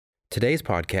Today's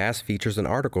podcast features an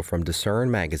article from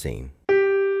Discern Magazine.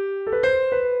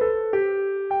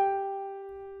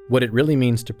 What it really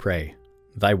means to pray,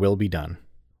 Thy will be done.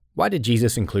 Why did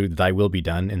Jesus include Thy will be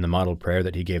done in the model prayer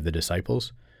that he gave the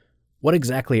disciples? What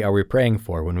exactly are we praying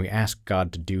for when we ask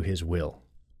God to do his will?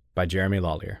 By Jeremy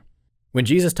Lawlier. When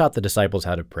Jesus taught the disciples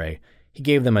how to pray, he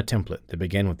gave them a template that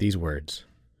began with these words: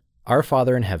 Our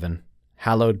Father in heaven,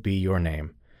 hallowed be your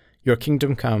name. Your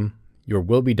kingdom come, your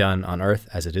will be done on earth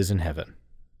as it is in heaven.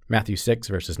 Matthew 6,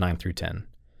 verses 9 through 10.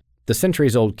 The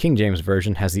centuries-old King James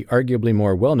Version has the arguably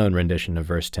more well-known rendition of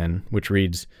verse 10, which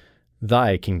reads,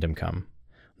 Thy kingdom come,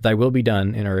 thy will be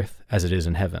done in earth as it is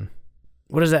in heaven.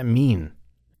 What does that mean?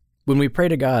 When we pray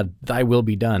to God, thy will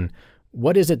be done,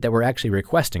 what is it that we're actually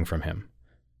requesting from him?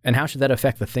 And how should that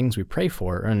affect the things we pray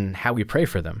for and how we pray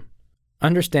for them?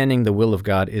 Understanding the will of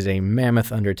God is a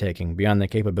mammoth undertaking beyond the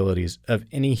capabilities of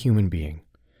any human being.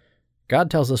 God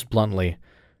tells us bluntly,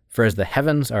 For as the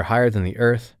heavens are higher than the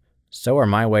earth, so are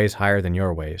my ways higher than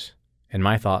your ways, and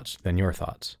my thoughts than your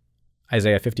thoughts.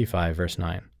 Isaiah 55, verse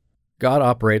 9. God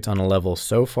operates on a level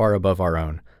so far above our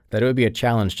own that it would be a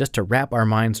challenge just to wrap our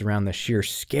minds around the sheer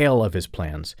scale of his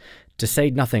plans, to say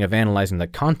nothing of analyzing the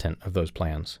content of those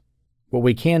plans. What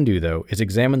we can do, though, is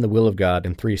examine the will of God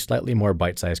in three slightly more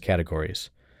bite-sized categories.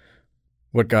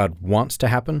 What God wants to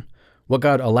happen, what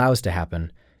God allows to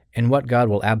happen, and what God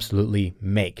will absolutely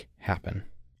make happen.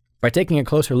 By taking a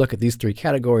closer look at these three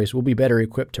categories, we'll be better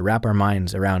equipped to wrap our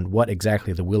minds around what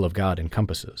exactly the will of God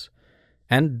encompasses.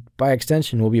 And by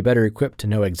extension, we'll be better equipped to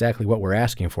know exactly what we're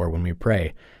asking for when we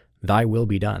pray, Thy will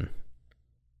be done.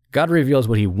 God reveals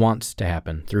what he wants to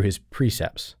happen through his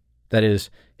precepts, that is,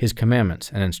 his commandments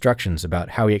and instructions about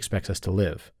how he expects us to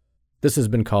live. This has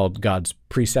been called God's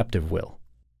preceptive will.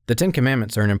 The Ten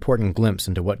Commandments are an important glimpse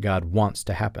into what God wants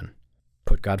to happen.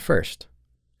 Put God first.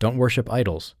 Don't worship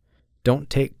idols. Don't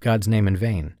take God's name in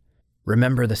vain.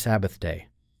 Remember the Sabbath day.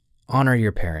 Honor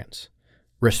your parents.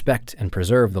 Respect and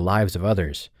preserve the lives of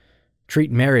others.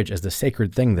 Treat marriage as the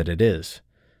sacred thing that it is.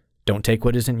 Don't take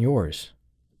what isn't yours.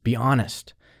 Be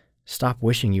honest. Stop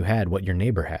wishing you had what your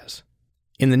neighbor has.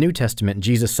 In the New Testament,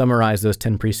 Jesus summarized those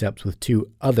 10 precepts with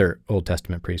 2 other Old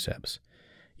Testament precepts.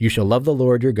 You shall love the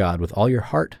Lord your God with all your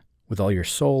heart, with all your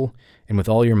soul, and with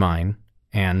all your mind,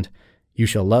 and you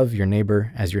shall love your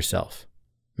neighbor as yourself.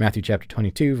 Matthew chapter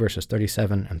 22, verses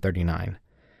 37 and 39.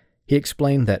 He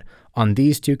explained that on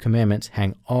these 2 commandments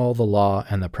hang all the law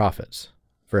and the prophets.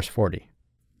 Verse 40.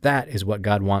 That is what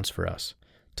God wants for us,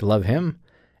 to love him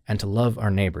and to love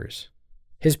our neighbors.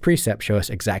 His precepts show us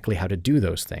exactly how to do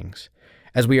those things.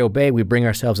 As we obey, we bring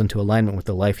ourselves into alignment with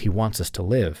the life he wants us to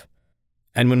live.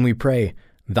 And when we pray,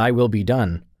 Thy will be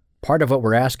done, part of what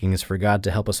we're asking is for God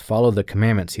to help us follow the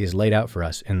commandments he has laid out for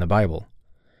us in the Bible.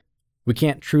 We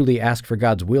can't truly ask for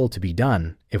God's will to be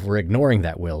done if we're ignoring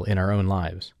that will in our own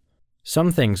lives.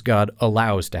 Some things God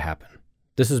allows to happen.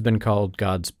 This has been called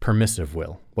God's permissive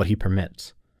will, what he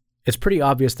permits. It's pretty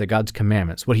obvious that God's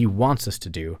commandments, what he wants us to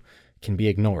do, can be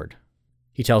ignored.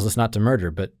 He tells us not to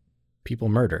murder, but people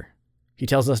murder. He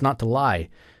tells us not to lie,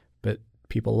 but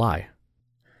people lie.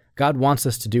 God wants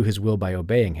us to do his will by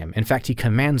obeying him. In fact, he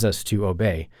commands us to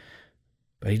obey,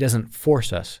 but he doesn't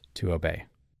force us to obey.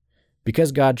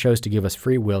 Because God chose to give us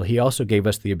free will, he also gave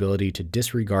us the ability to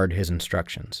disregard his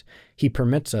instructions. He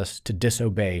permits us to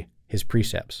disobey his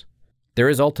precepts. There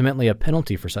is ultimately a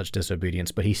penalty for such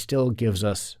disobedience, but he still gives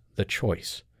us the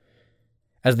choice.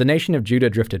 As the nation of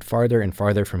Judah drifted farther and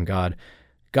farther from God,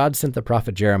 God sent the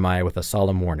prophet Jeremiah with a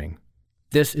solemn warning.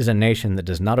 This is a nation that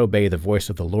does not obey the voice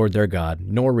of the Lord their God,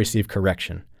 nor receive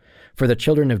correction. For the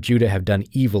children of Judah have done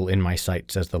evil in my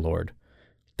sight, says the Lord.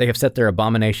 They have set their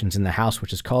abominations in the house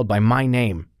which is called by my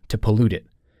name, to pollute it.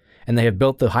 And they have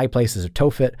built the high places of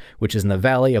Tophet, which is in the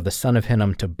valley of the son of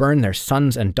Hinnom, to burn their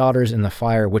sons and daughters in the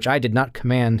fire, which I did not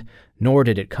command, nor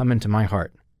did it come into my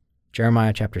heart.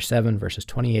 Jeremiah chapter 7, verses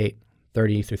 28,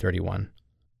 30 through 31.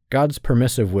 God's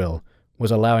permissive will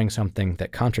was allowing something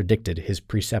that contradicted his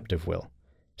preceptive will.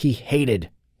 He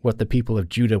hated what the people of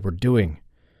Judah were doing,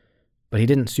 but he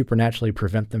didn't supernaturally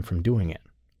prevent them from doing it.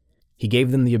 He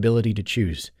gave them the ability to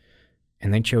choose,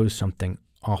 and they chose something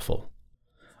awful.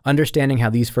 Understanding how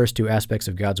these first 2 aspects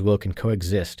of God's will can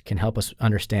coexist can help us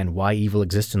understand why evil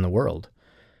exists in the world.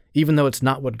 Even though it's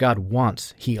not what God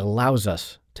wants, he allows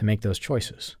us to make those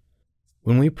choices.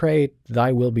 When we pray,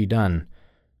 Thy will be done,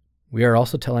 we are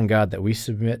also telling God that we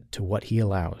submit to what he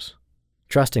allows,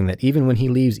 trusting that even when he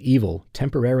leaves evil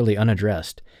temporarily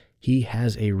unaddressed, he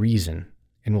has a reason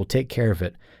and will take care of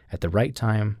it at the right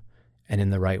time and in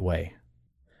the right way.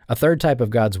 A third type of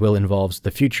God's will involves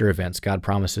the future events God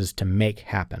promises to make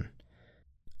happen.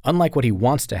 Unlike what he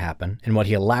wants to happen and what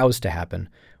he allows to happen,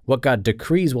 what God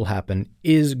decrees will happen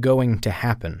is going to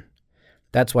happen.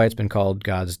 That's why it's been called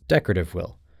God's decretive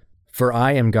will. For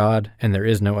I am God, and there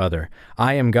is no other.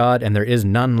 I am God, and there is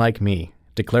none like me,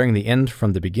 declaring the end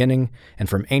from the beginning, and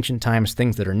from ancient times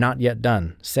things that are not yet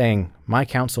done, saying, My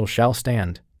counsel shall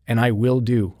stand, and I will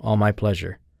do all my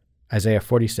pleasure. Isaiah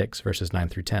 46, verses 9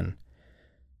 through 10.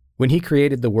 When he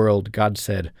created the world, God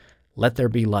said, Let there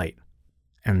be light.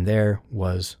 And there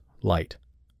was light.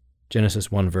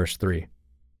 Genesis 1, verse 3.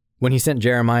 When he sent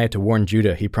Jeremiah to warn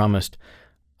Judah, he promised,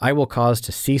 I will cause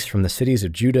to cease from the cities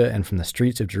of Judah and from the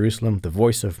streets of Jerusalem the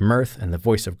voice of mirth and the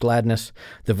voice of gladness,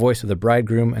 the voice of the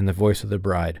bridegroom and the voice of the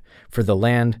bride, for the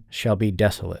land shall be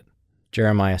desolate.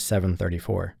 Jeremiah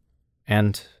 7:34.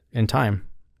 And in time,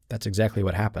 that's exactly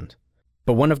what happened.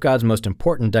 But one of God's most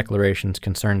important declarations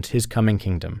concerns his coming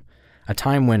kingdom, a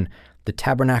time when the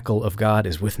tabernacle of God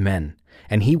is with men,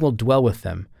 and he will dwell with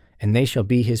them, and they shall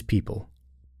be his people.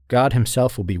 God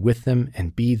himself will be with them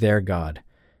and be their God.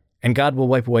 And God will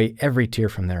wipe away every tear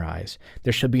from their eyes.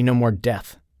 There shall be no more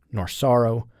death, nor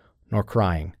sorrow, nor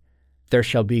crying. There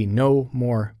shall be no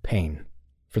more pain,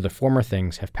 for the former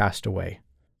things have passed away.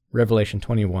 Revelation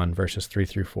 21, verses 3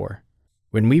 through 4.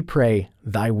 When we pray,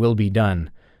 Thy will be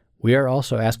done, we are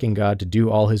also asking God to do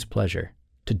all his pleasure,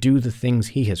 to do the things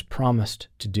he has promised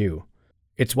to do.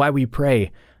 It's why we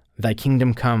pray, Thy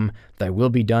kingdom come, Thy will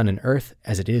be done in earth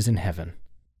as it is in heaven.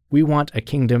 We want a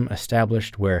kingdom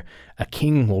established where a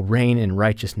king will reign in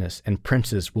righteousness and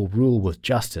princes will rule with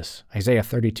justice. Isaiah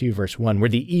 32, verse 1, where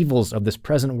the evils of this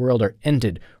present world are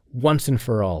ended once and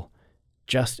for all,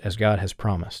 just as God has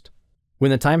promised.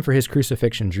 When the time for his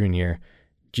crucifixion drew near,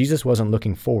 Jesus wasn't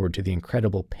looking forward to the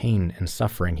incredible pain and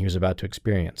suffering he was about to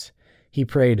experience. He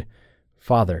prayed,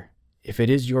 Father, if it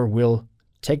is your will,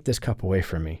 take this cup away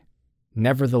from me.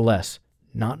 Nevertheless,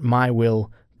 not my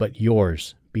will, but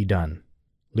yours be done.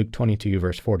 Luke 22,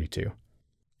 verse 42.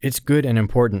 It's good and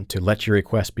important to let your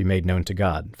request be made known to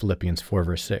God, Philippians 4,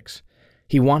 verse 6.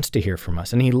 He wants to hear from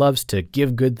us, and he loves to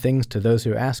give good things to those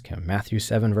who ask him, Matthew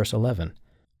 7, verse 11.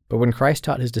 But when Christ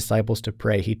taught his disciples to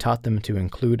pray, he taught them to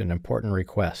include an important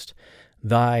request,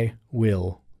 Thy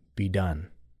will be done.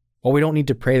 While we don't need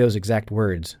to pray those exact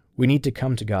words, we need to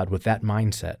come to God with that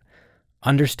mindset,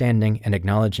 understanding and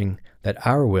acknowledging that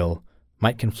our will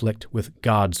might conflict with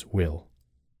God's will.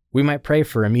 We might pray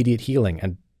for immediate healing,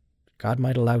 and God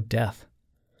might allow death.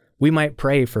 We might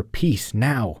pray for peace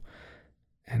now,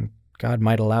 and God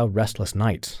might allow restless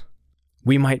nights.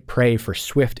 We might pray for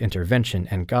swift intervention,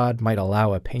 and God might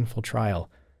allow a painful trial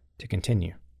to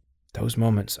continue. Those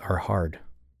moments are hard.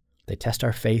 They test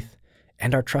our faith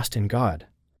and our trust in God.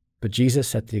 But Jesus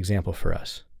set the example for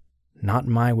us. Not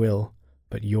my will,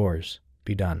 but yours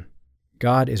be done.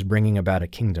 God is bringing about a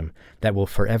kingdom that will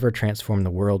forever transform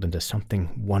the world into something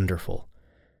wonderful.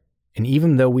 And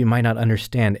even though we might not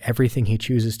understand everything he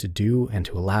chooses to do and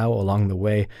to allow along the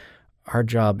way, our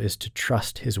job is to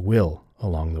trust his will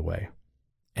along the way.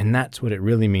 And that's what it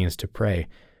really means to pray,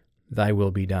 Thy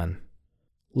will be done.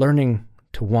 Learning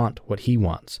to want what he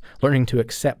wants, learning to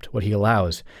accept what he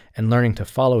allows, and learning to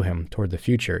follow him toward the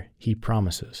future he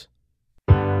promises.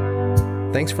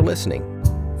 Thanks for listening.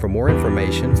 For more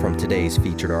information from today's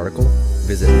featured article,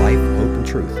 visit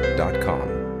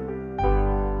lifehopeandtruth.com.